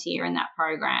volunteer in that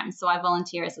program. So I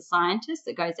volunteer as a scientist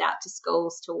that goes out to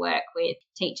schools to work with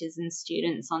teachers and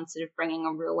students on sort of bringing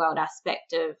a real world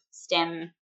aspect of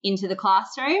STEM into the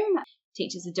classroom.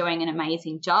 Teachers are doing an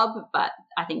amazing job, but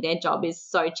I think their job is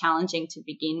so challenging to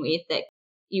begin with that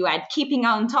you add keeping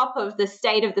on top of the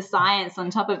state of the science on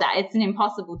top of that, it's an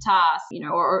impossible task,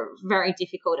 or very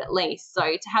difficult at least. So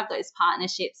to have those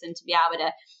partnerships and to be able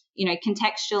to,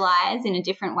 contextualize in a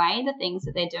different way the things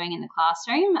that they're doing in the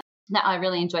classroom, that I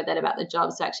really enjoyed that about the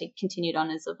job. So I actually continued on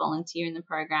as a volunteer in the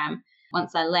program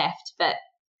once I left. But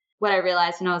what I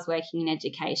realized when I was working in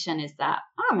education is that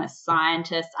I'm a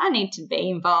scientist. I need to be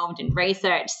involved in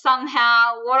research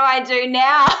somehow. What do I do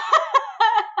now?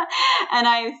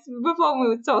 And before we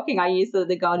were talking, I used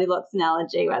the Goldilocks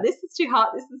analogy where this is too hot,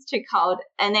 this is too cold.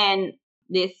 And then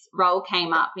this role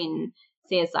came up in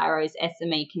CSIRO's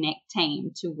SME Connect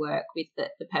team to work with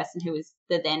the person who was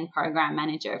the then program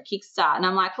manager of Kickstart. And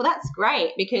I'm like, well, that's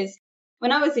great, because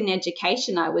when I was in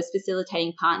education, I was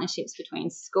facilitating partnerships between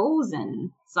schools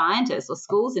and scientists or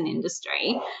schools and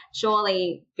industry.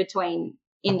 Surely between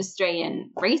industry and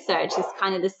research is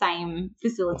kind of the same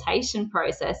facilitation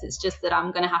process. It's just that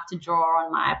I'm going to have to draw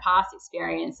on my past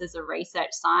experience as a research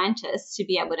scientist to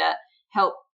be able to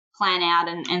help plan out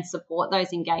and support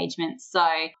those engagements. So,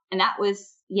 and that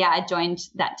was, I joined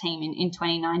that team in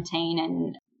 2019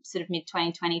 and sort of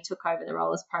mid-2020 took over the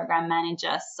role as program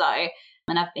manager. So,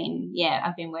 and I've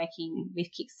been working with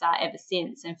Kickstart ever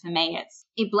since. And for me,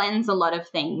 it blends a lot of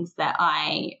things that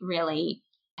I really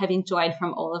have enjoyed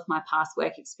from all of my past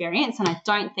work experience. And I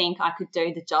don't think I could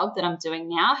do the job that I'm doing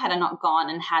now had I not gone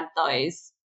and had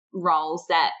those roles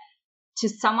that, to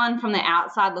someone from the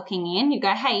outside looking in, you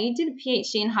go, hey, you did a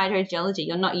PhD in hydrogeology.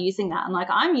 You're not using that. I'm like,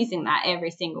 I'm using that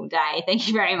every single day. Thank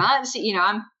you very much.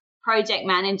 I'm project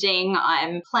managing,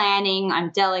 I'm planning,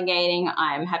 I'm delegating,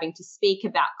 I'm having to speak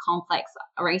about complex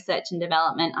research and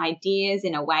development ideas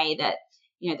in a way that,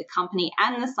 the company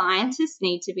and the scientists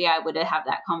need to be able to have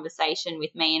that conversation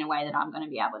with me in a way that I'm going to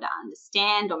be able to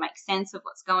understand or make sense of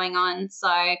what's going on. So,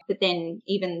 but then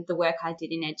even the work I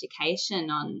did in education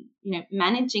on,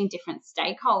 managing different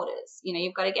stakeholders,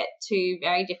 you've got to get two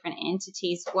very different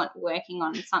entities working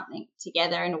on something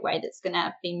together in a way that's going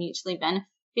to be mutually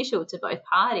beneficial to both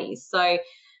parties. So,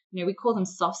 we call them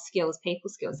soft skills,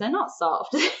 people skills. They're not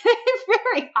soft. They're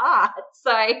very hard.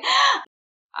 So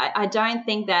I don't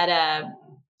think that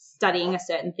studying a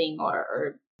certain thing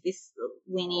or this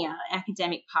linear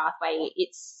academic pathway,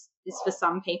 it's for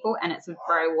some people and it's a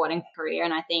very rewarding career,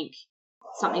 and I think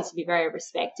something to be very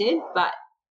respected. But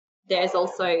there's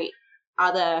also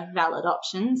other valid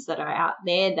options that are out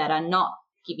there that are not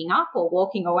giving up or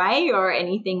walking away or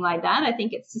anything like that. I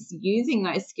think it's just using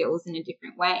those skills in a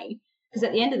different way, because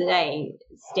at the end of the day,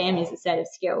 STEM is a set of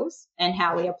skills, and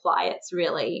how we apply it's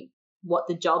really what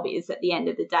the job is at the end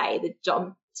of the day. The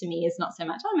job to me is not so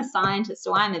much I'm a scientist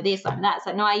or I'm a this, I'm that. It's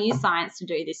like, no, I use science to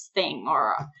do this thing,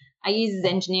 or I use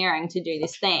engineering to do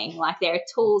this thing. Like, there are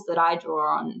tools that I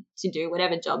draw on to do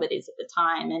whatever job it is at the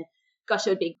time. And gosh,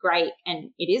 it would be great, and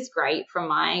it is great from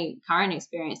my current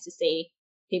experience to see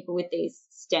people with these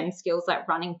STEM skills like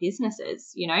running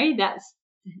businesses.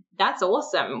 That's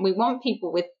awesome. We want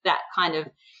people with that kind of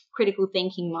critical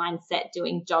thinking mindset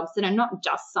doing jobs that are not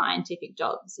just scientific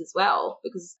jobs as well,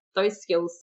 because those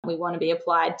skills we want to be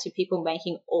applied to people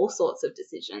making all sorts of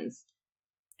decisions.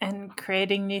 And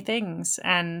creating new things,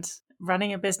 and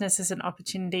running a business is an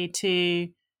opportunity to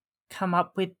come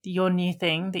up with your new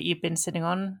thing that you've been sitting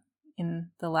on in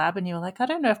the lab and you're like, I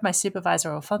don't know if my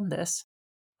supervisor will fund this,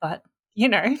 but you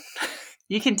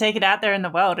can take it out there in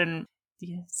the world and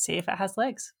see if it has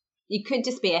legs. You could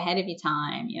just be ahead of your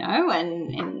time,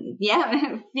 and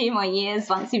a few more years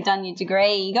once you've done your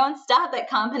degree, you go and start that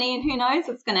company and who knows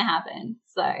what's going to happen.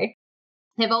 So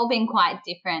they've all been quite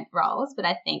different roles, but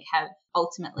I think have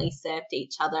ultimately served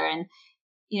each other. And,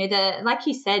 like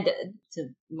you said,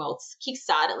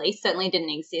 Kickstart at least certainly didn't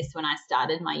exist when I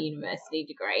started my university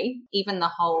degree. Even the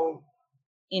whole,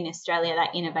 in Australia,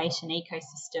 that innovation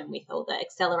ecosystem with all the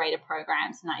accelerator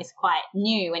programs, and that is quite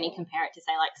new when you compare it to,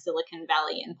 say, like Silicon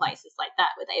Valley and places like that,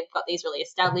 where they've got these really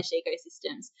established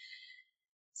ecosystems.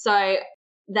 So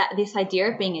that this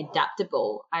idea of being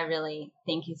adaptable, I really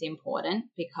think is important,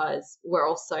 because we're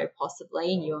also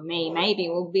possibly, you or me, maybe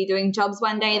we'll be doing jobs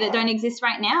one day that don't exist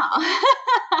right now.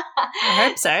 I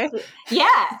hope so.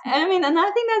 Yeah. And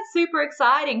I think that's super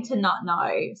exciting to not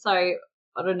know. So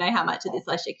I don't know how much of this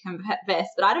I should confess,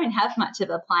 but I don't have much of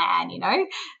a plan,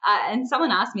 and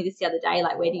someone asked me this the other day,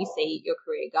 like, where do you see your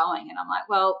career going? And I'm like,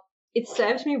 well, it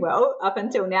served me well up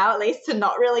until now, at least, to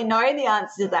not really know the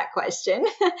answer to that question.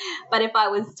 But if I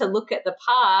was to look at the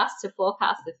past to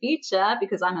forecast the future,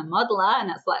 because I'm a modeler and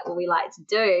that's like what we like to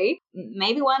do,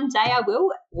 maybe one day I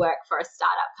will work for a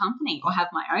startup company or have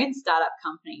my own startup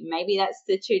company. Maybe that's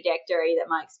the trajectory that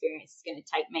my experience is going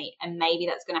to take me, and maybe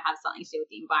that's going to have something to do with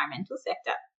the environmental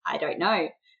sector. I don't know.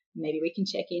 maybe we can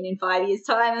check in 5 years'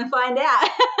 time and find out.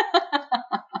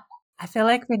 I feel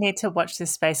like we need to watch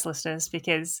this space, listeners,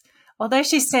 because although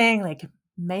she's saying like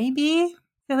maybe,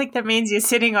 I feel like that means you're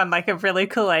sitting on like a really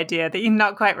cool idea that you're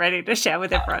not quite ready to share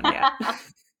with everyone yet.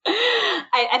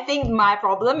 I think my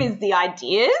problem is the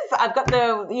ideas. I've got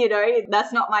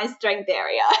that's not my strength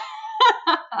area.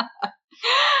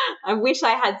 I wish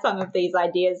I had some of these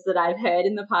ideas that I've heard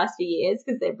in the past few years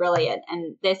because they're brilliant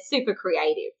and they're super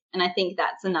creative. And I think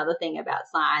that's another thing about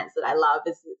science that I love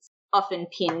is it's often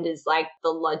pinned as like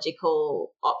the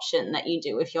logical option that you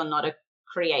do if you're not a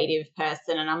creative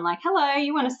person. And I'm like, hello,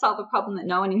 you want to solve a problem that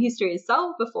no one in history has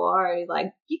solved before?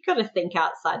 Like, you've got to think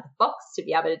outside the box to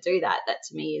be able to do that. That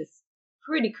to me is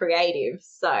pretty creative.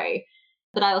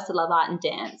 But I also love art and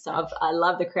dance. So I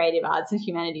love the creative arts and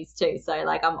humanities too. So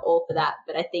like I'm all for that.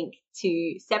 But I think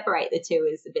to separate the two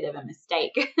is a bit of a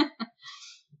mistake.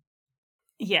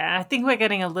 Yeah, I think we're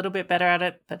getting a little bit better at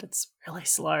it, but it's really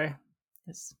slow.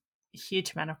 There's a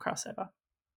huge amount of crossover.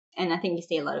 And I think you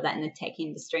see a lot of that in the tech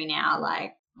industry now,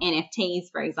 like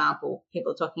NFTs, for example.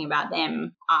 People are talking about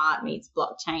them, art meets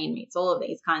blockchain meets all of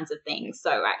these kinds of things.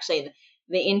 So actually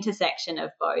the intersection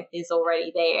of both is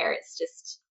already there. It's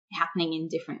just happening in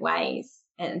different ways.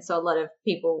 And so a lot of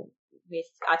people with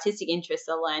artistic interests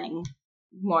are learning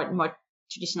more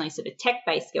traditionally sort of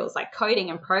tech-based skills like coding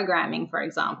and programming, for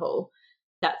example.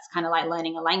 That's kind of like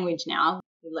learning a language now.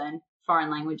 We learn foreign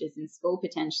languages in school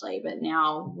potentially, but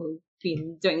now we'll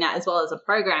be doing that as well as a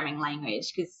programming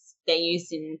language because they're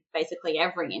used in basically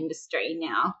every industry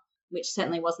now, which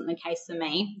certainly wasn't the case for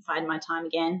me. If I had my time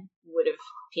again, would have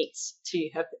picked to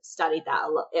have studied that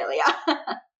a lot earlier.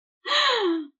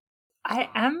 I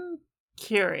am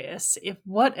curious if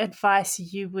what advice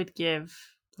you would give,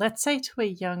 let's say to a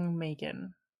young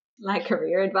Megan. Like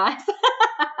career advice?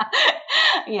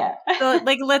 Yeah. So,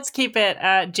 like, let's keep it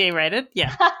G-rated.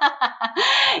 Yeah.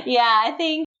 Yeah, I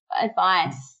think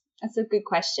advice, that's a good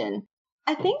question.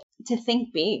 I think to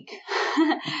think big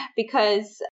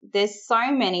because there's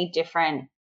so many different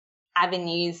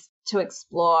avenues to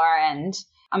explore, and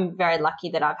I'm very lucky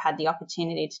that I've had the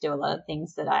opportunity to do a lot of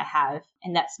things that I have,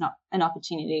 and that's not an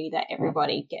opportunity that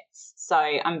everybody gets. So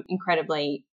I'm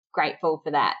incredibly grateful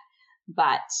for that.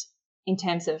 But in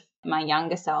terms of my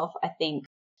younger self, I think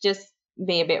just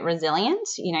be a bit resilient.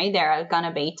 You know, there are going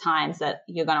to be times that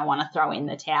you're going to want to throw in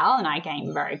the towel, and I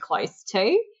came very close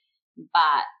to,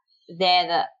 but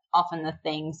they're often the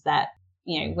things that,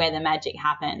 you know, where the magic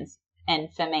happens.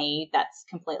 And for me, that's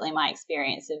completely my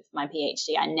experience of my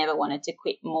PhD. I never wanted to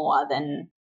quit more than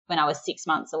when I was 6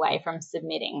 months away from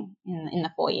submitting. In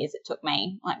the 4 years it took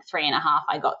me, like 3.5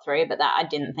 I got through, but that I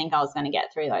didn't think I was going to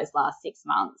get through those last 6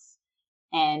 months.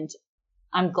 And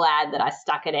I'm glad that I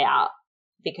stuck it out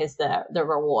because the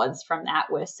rewards from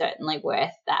that were certainly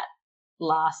worth that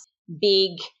last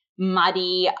big,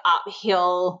 muddy,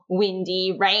 uphill,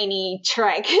 windy, rainy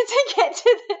trek to get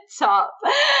to the top.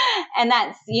 And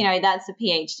that's, you know, that's a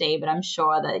PhD, but I'm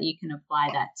sure that you can apply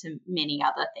that to many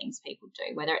other things people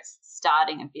do, whether it's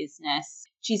starting a business,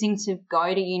 choosing to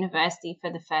go to university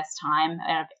for the first time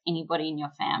out of anybody in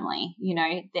your family. You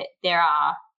know, that there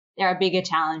are bigger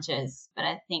challenges, but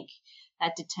I think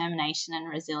that determination and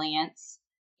resilience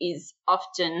is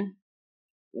often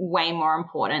way more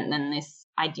important than this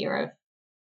idea of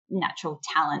natural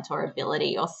talent or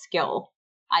ability or skill.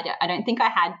 I don't think I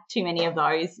had too many of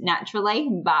those naturally,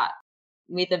 but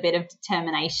with a bit of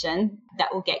determination,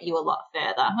 that will get you a lot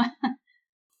further.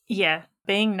 Yeah,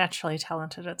 being naturally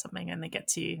talented at something only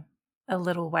gets you a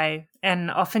little way.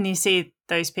 And often you see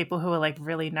those people who are like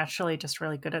really naturally just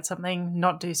really good at something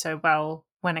not do so well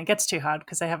when it gets too hard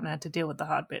because they haven't had to deal with the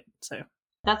hard bit. So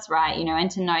that's right, you know, and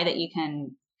to know that you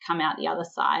can come out the other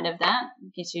side of that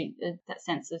gives you that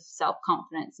sense of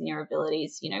self-confidence in your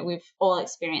abilities. You know, we've all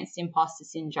experienced imposter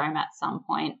syndrome at some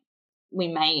point. We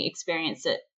may experience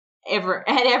it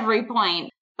at every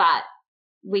point, but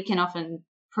we can often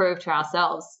prove to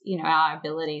ourselves, you know, our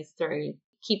abilities through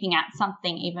keeping at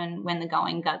something even when the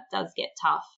going does get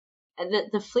tough.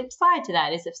 The flip side to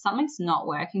that is if something's not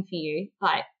working for you,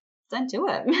 like, don't do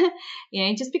it. You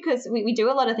know, just because we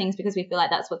do a lot of things because we feel like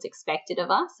that's what's expected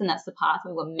of us and that's the path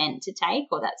we were meant to take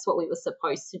or that's what we were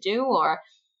supposed to do. Or,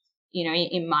 you know,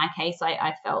 in my case,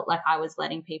 I felt like I was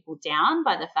letting people down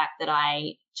by the fact that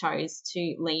I chose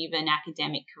to leave an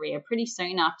academic career pretty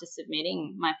soon after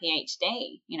submitting my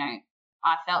PhD. You know,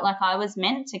 I felt like I was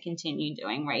meant to continue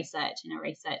doing research in a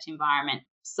research environment.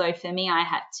 So for me, I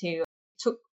had to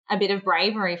took a bit of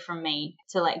bravery from me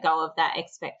to let go of that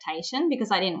expectation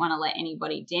because I didn't want to let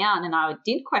anybody down. And I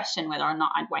did question whether or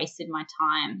not I'd wasted my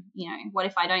time. You know, what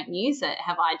if I don't use it?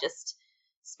 Have I just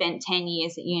spent 10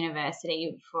 years at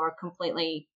university for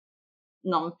completely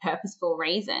non-purposeful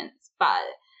reasons. But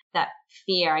that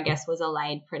fear, I guess, was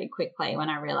allayed pretty quickly when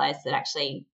I realized that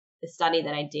actually the study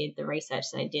that I did, the research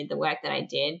that I did, the work that I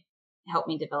did helped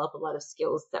me develop a lot of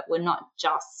skills that were not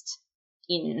just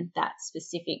in that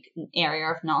specific area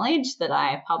of knowledge that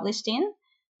I published in,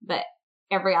 but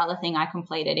every other thing I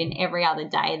completed in every other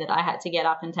day that I had to get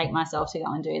up and take myself to go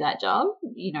and do that job,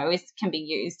 can be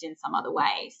used in some other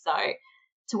way. So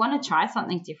to want to try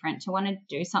something different, to want to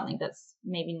do something that's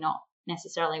maybe not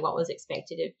necessarily what was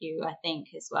expected of you, I think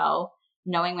as well,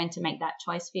 knowing when to make that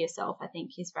choice for yourself, I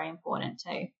think is very important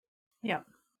too. Yeah,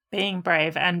 being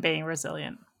brave and being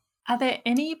resilient. Are there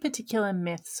any particular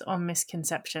myths or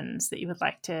misconceptions that you would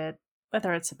like to,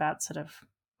 whether it's about sort of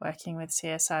working with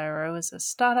CSIRO as a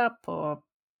startup or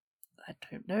I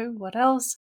don't know what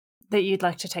else, that you'd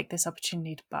like to take this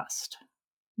opportunity to bust?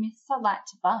 Myths I'd like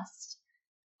to bust?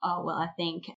 Oh, well, I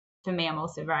think for me, I'm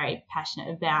also very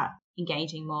passionate about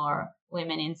engaging more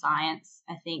women in science.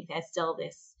 I think there's still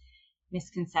this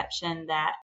misconception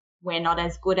that we're not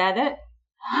as good at it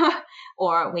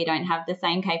or we don't have the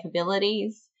same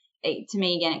capabilities. To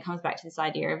me, again, it comes back to this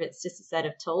idea of it's just a set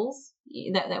of tools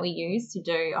that we use to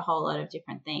do a whole lot of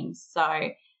different things. So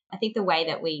I think the way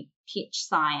that we pitch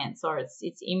science or its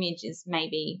image is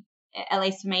maybe, at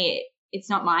least for me, it's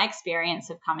not my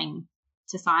experience of coming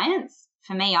to science.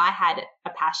 For me, I had a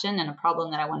passion and a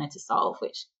problem that I wanted to solve,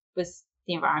 which was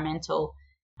the environmental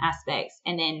aspects.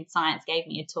 And then science gave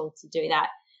me a tool to do that.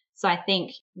 So I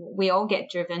think we all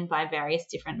get driven by various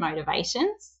different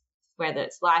motivations, whether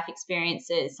it's life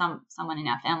experiences, someone in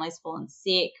our family's fallen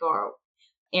sick, or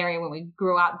area where we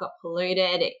grew up got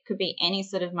polluted. It could be any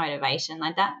sort of motivation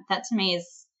like that. That to me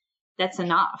that's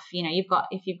enough.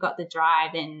 If you've got the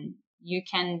drive, then you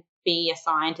can be a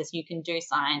scientist. You can do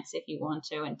science if you want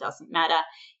to, and it doesn't matter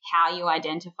how you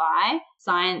identify.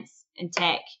 Science and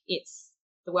tech, it's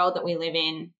the world that we live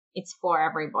in. It's for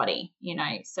everybody,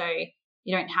 so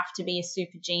you don't have to be a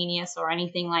super genius or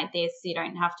anything like this. You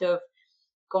don't have to have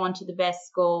gone to the best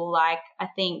school. Like, I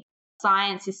think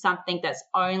science is something that's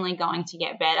only going to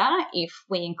get better if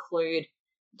we include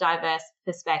diverse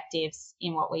perspectives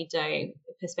in what we do,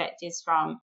 perspectives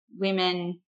from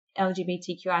women,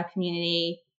 LGBTQI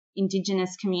community,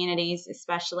 Indigenous communities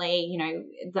especially.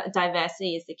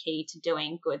 Diversity is the key to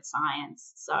doing good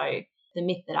science. So the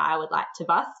myth that I would like to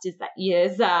bust is that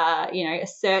there's a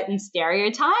certain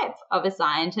stereotype of a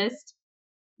scientist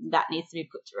that needs to be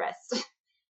put to rest.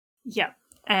 Yeah.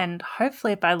 And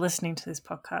hopefully by listening to this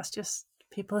podcast, just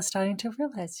people are starting to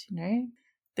realize,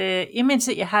 the image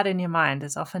that you had in your mind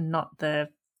is often not the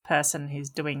person who's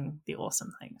doing the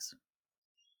awesome things.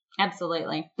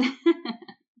 Absolutely.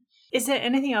 Is there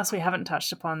anything else we haven't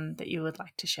touched upon that you would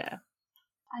like to share?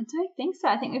 I don't think so.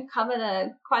 I think we've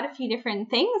covered quite a few different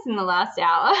things in the last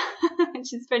hour,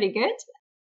 which is pretty good.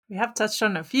 We have touched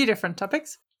on a few different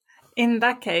topics. In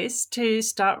that case, to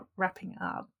start wrapping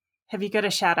up, have you got a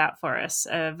shout out for us?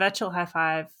 A virtual high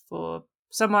five for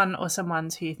someone or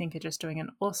someones who you think are just doing an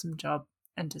awesome job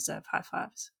and deserve high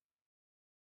fives?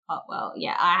 Oh, well,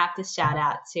 yeah, I have to shout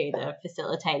out to the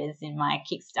facilitators in my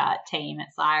Kickstart team at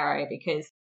CSIRO, because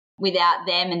without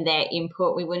them and their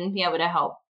input, we wouldn't be able to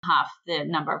help half the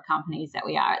number of companies that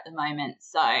we are at the moment.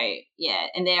 So, yeah,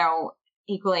 and they're all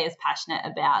equally as passionate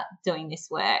about doing this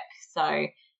work. So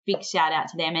big shout out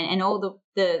to them and all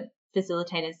the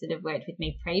facilitators that have worked with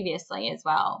me previously as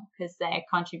well, because their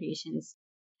contributions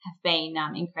have been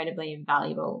incredibly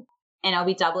invaluable. And I'll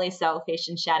be doubly selfish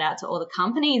and shout out to all the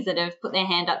companies that have put their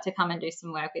hand up to come and do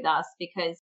some work with us,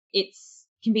 because it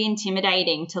can be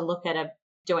intimidating to look at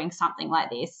doing something like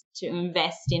this, to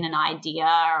invest in an idea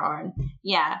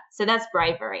so that's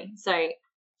bravery. So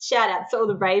shout out to all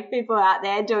the brave people out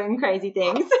there doing crazy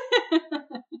things.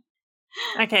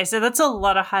 Okay, so that's a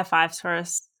lot of high fives for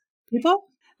us people.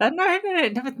 No,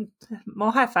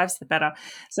 more high fives the better.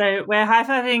 So we're high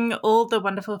fiving all the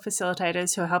wonderful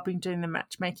facilitators who are helping doing the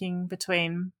matchmaking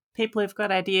between people who've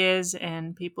got ideas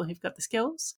and people who've got the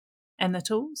skills and the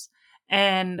tools.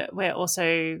 And we're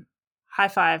also high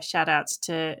five shout outs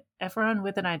to everyone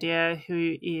with an idea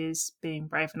who is being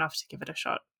brave enough to give it a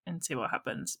shot and see what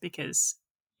happens, because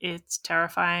it's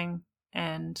terrifying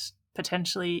and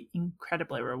potentially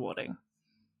incredibly rewarding.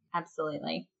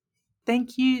 Absolutely.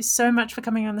 Thank you so much for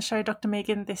coming on the show, Dr.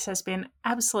 Megan. This has been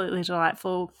absolutely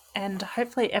delightful, and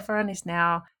hopefully everyone is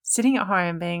now sitting at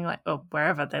home being like, or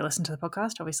wherever they listen to the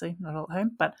podcast, obviously not all at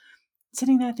home, but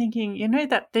sitting there thinking,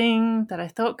 that thing that I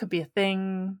thought could be a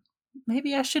thing,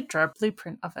 maybe I should draw a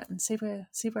blueprint of it and see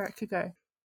where it could go.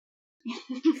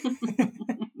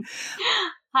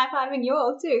 high-fiving you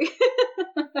all too.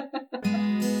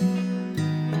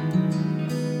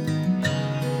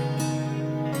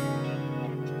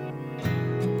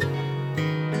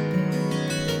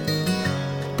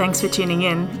 Thanks for tuning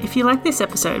in. If you like this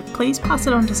episode, please pass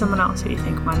it on to someone else who you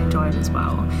think might enjoy it as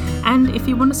well. And if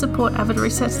you want to support Avid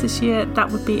Research this year, that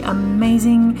would be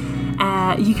amazing.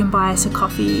 You can buy us a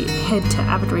coffee. Head to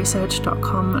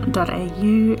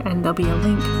avidresearch.com.au and there'll be a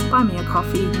link. Buy me a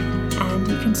coffee and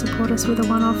you can support us with a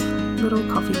one-off little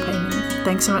coffee payment.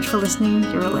 Thanks so much for listening.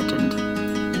 You're a legend.